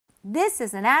This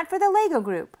is an ad for the Lego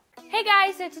Group. Hey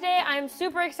guys, so today I'm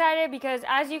super excited because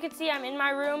as you can see I'm in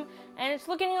my room and it's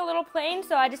looking a little plain,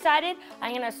 so I decided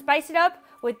I'm gonna spice it up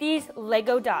with these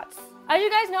Lego dots. As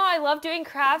you guys know, I love doing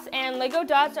crafts and Lego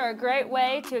dots are a great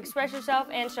way to express yourself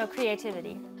and show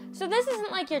creativity. So this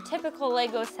isn't like your typical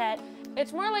Lego set,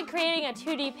 it's more like creating a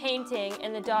 2D painting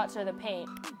and the dots are the paint.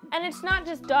 And it's not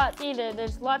just dots either,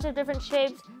 there's lots of different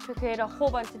shapes to create a whole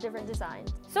bunch of different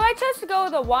designs. So I chose to go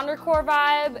with a WonderCore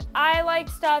vibe. I like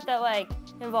stuff that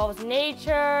involves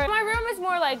nature. My room is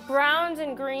more like browns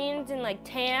and greens and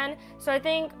tan, so I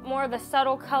think more of the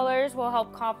subtle colors will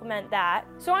help complement that.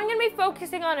 So I'm gonna be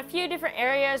focusing on a few different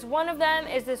areas. One of them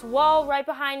is this wall right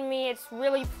behind me. It's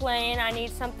really plain. I need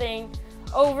something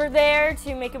over there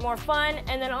to make it more fun,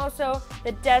 and then also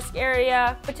the desk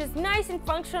area, which is nice and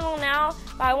functional now,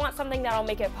 but I want something that'll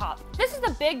make it pop. This is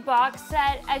a big box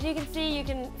set. As you can see, you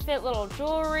can fit little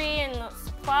jewelry and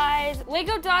supplies.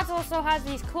 Lego Dots also has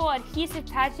these cool adhesive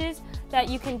patches that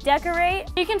you can decorate.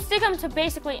 You can stick them to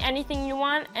basically anything you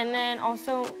want and then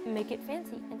also make it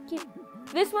fancy and cute.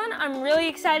 This one I'm really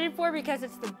excited for because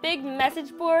it's the big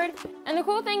message board. And the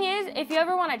cool thing is, if you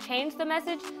ever want to change the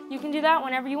message, you can do that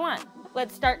whenever you want.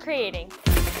 Let's start creating.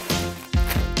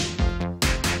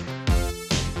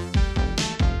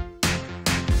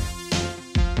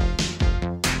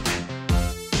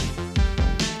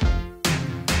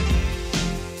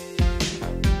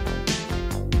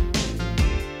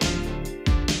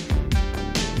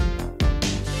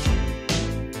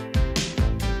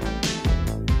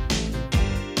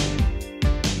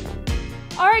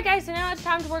 Alright guys, so now it's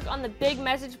time to work on the big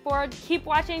message board. Keep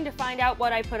watching to find out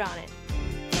what I put on it.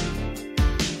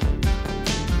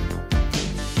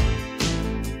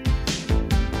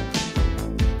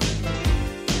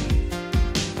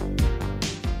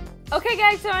 Okay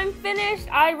guys, so I'm finished.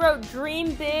 I wrote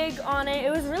Dream Big on it. It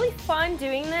was really fun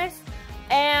doing this,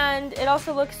 and it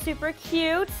also looks super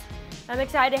cute. I'm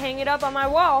excited to hang it up on my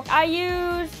wall. I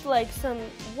used some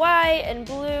white and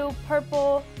blue,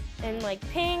 purple, and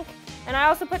pink, and I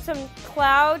also put some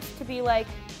clouds to be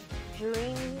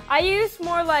dream. I used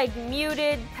more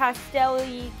muted,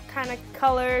 pastel-y kind of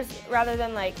colors rather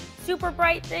than super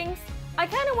bright things. I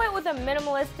kind of went with a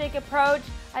minimalistic approach.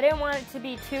 I didn't want it to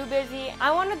be too busy. I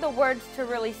wanted the words to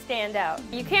really stand out.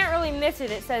 You can't really miss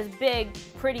it. It says big,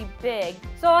 pretty big.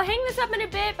 So I'll hang this up in a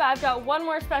bit, but I've got one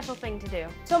more special thing to do.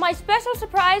 So my special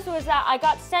surprise was that I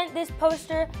got sent this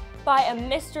poster by a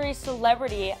mystery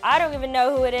celebrity. I don't even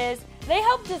know who it is. They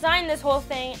helped design this whole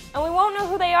thing, and we won't know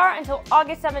who they are until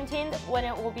August 17th when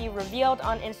it will be revealed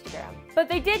on Instagram. But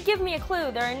they did give me a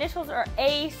clue. Their initials are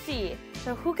AC.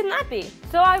 So who can that be?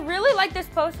 So I really like this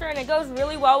poster and it goes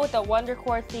really well with the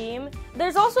WonderCore theme.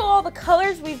 There's also all the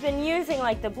colors we've been using,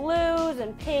 like the blues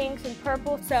and pinks and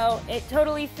purple, so it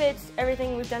totally fits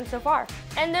everything we've done so far.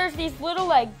 And there's these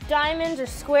little diamonds or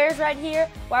squares right here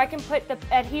where I can put the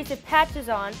adhesive patches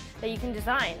on that you can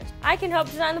design. I can help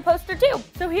design the poster too.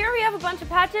 So here we have a bunch of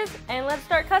patches and let's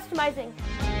start customizing.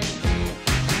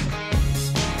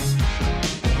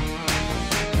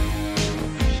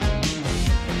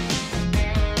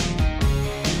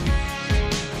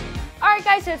 Alright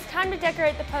guys, so it's time to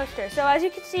decorate the poster. So as you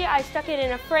can see, I stuck it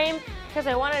in a frame because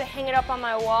I wanted to hang it up on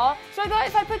my wall. So I thought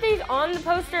if I put these on the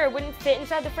poster, it wouldn't fit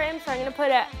inside the frame, so I'm going to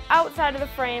put it outside of the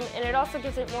frame, and it also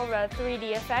gives it more of a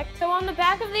 3D effect. So on the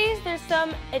back of these, there's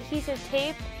some adhesive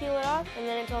tape. Peel it off, and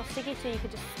then it's all sticky, so you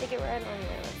could just stick it right on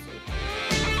there. Let's see.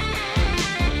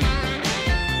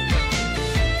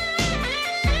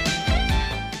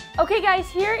 Okay guys,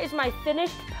 here is my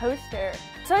finished poster.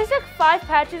 So I stuck 5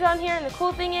 patches on here, and the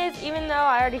cool thing is, even though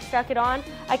I already stuck it on,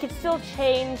 I could still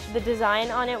change the design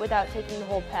on it without taking the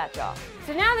whole patch off.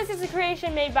 So now this is a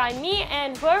creation made by me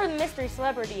and whoever the mystery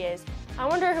celebrity is. I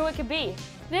wonder who it could be.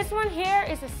 This one here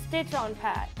is a stitch-on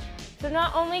patch. So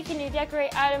not only can you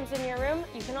decorate items in your room,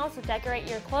 you can also decorate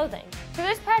your clothing. So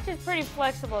this patch is pretty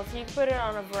flexible, so you can put it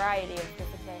on a variety of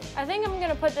different things. I think I'm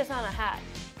gonna put this on a hat.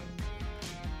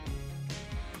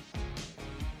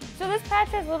 So this patch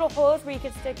has little holes where you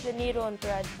can stick the needle and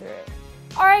thread through it.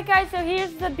 Alright guys, so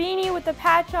here's the beanie with the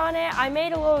patch on it. I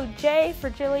made a little J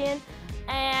for Jillian,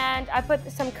 and I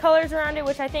put some colors around it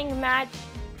which I think match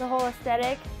the whole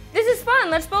aesthetic. This is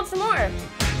fun, let's build some more.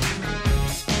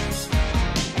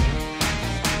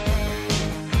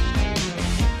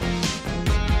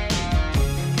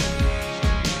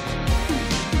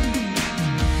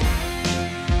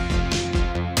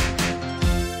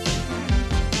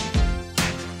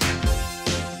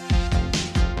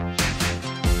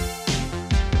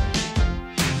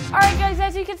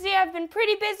 As you can see, I've been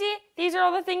pretty busy. These are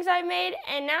all the things I made,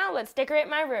 and now let's decorate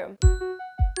my room.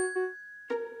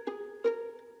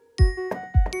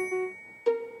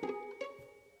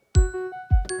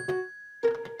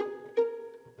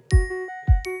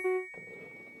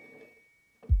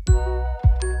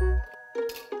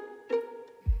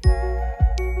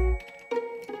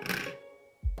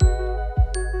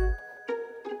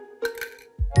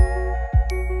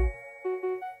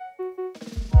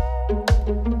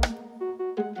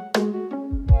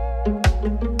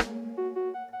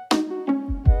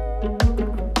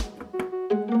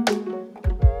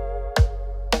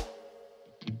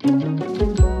 Okay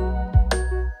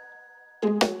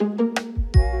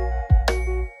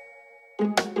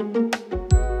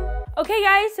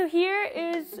guys, so here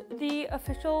is the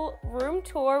official room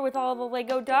tour with all the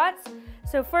Lego dots.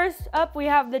 So first up we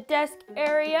have the desk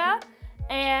area,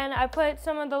 and I put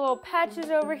some of the little patches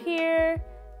over here,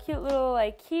 cute little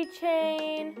like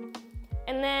keychain.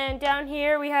 And then down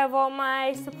here we have all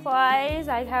my supplies.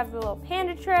 I have the little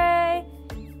panda tray,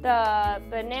 the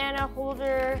banana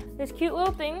holder, this cute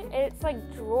little thing. It's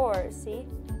like drawers, see?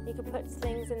 You can put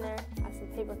things in there. I have some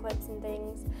paper clips and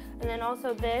things. And then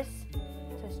also this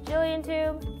says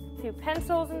JillianTube, a few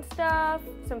pencils and stuff,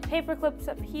 some paper clips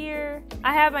up here.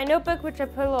 I have my notebook, which I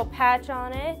put a little patch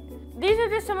on it. These are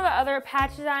just some of the other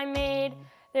patches I made.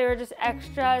 They were just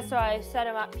extra, so I set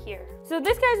them up here. So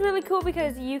this guy's really cool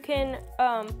because you can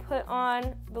put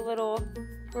on the little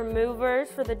removers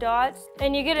for the dots,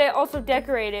 and you get it also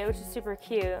decorated, which is super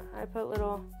cute. I put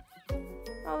all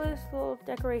these little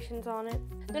decorations on it.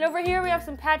 Then over here we have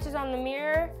some patches on the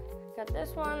mirror. Got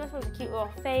this one's a cute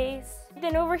little face.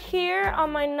 Then over here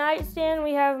on my nightstand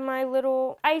we have my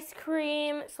little ice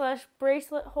cream /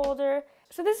 bracelet holder.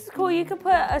 So this is cool, you can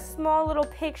put a small little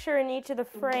picture in each of the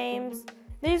frames.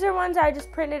 These are ones I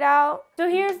just printed out. So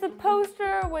here's the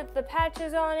poster with the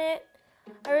patches on it.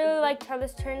 I really liked how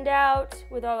this turned out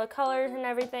with all the colors and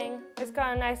everything. It's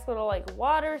got a nice little like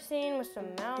water scene with some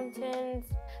mountains.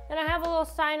 Then I have a little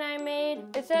sign I made.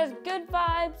 It says good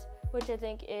vibes, which I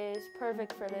think is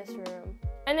perfect for this room.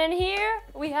 And then here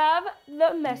we have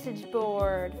the message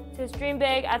board. It says dream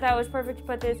big. I thought it was perfect to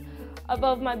put this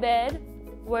above my bed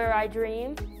where I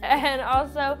dream. And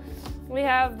also we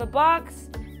have the box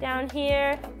down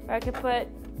here where I could put,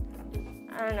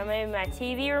 I don't know, maybe my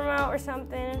TV remote or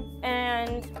something.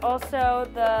 And also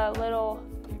the little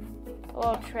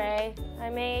tray I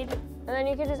made. And then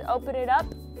you can just open it up.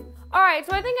 All right,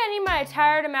 so I think I need my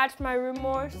attire to match my room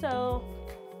more, so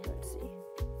let's see.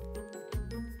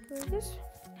 This.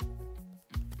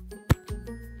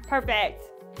 Perfect.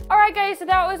 All right guys, so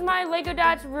that was my Lego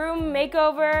Dots room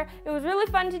makeover. It was really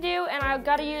fun to do, and I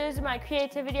got to use my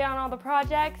creativity on all the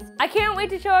projects. I can't wait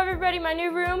to show everybody my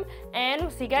new room, and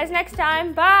we'll see you guys next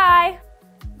time. Bye.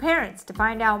 Parents, to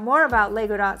find out more about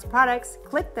Lego Dots products,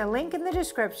 click the link in the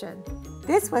description.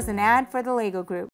 This was an ad for the Lego Group.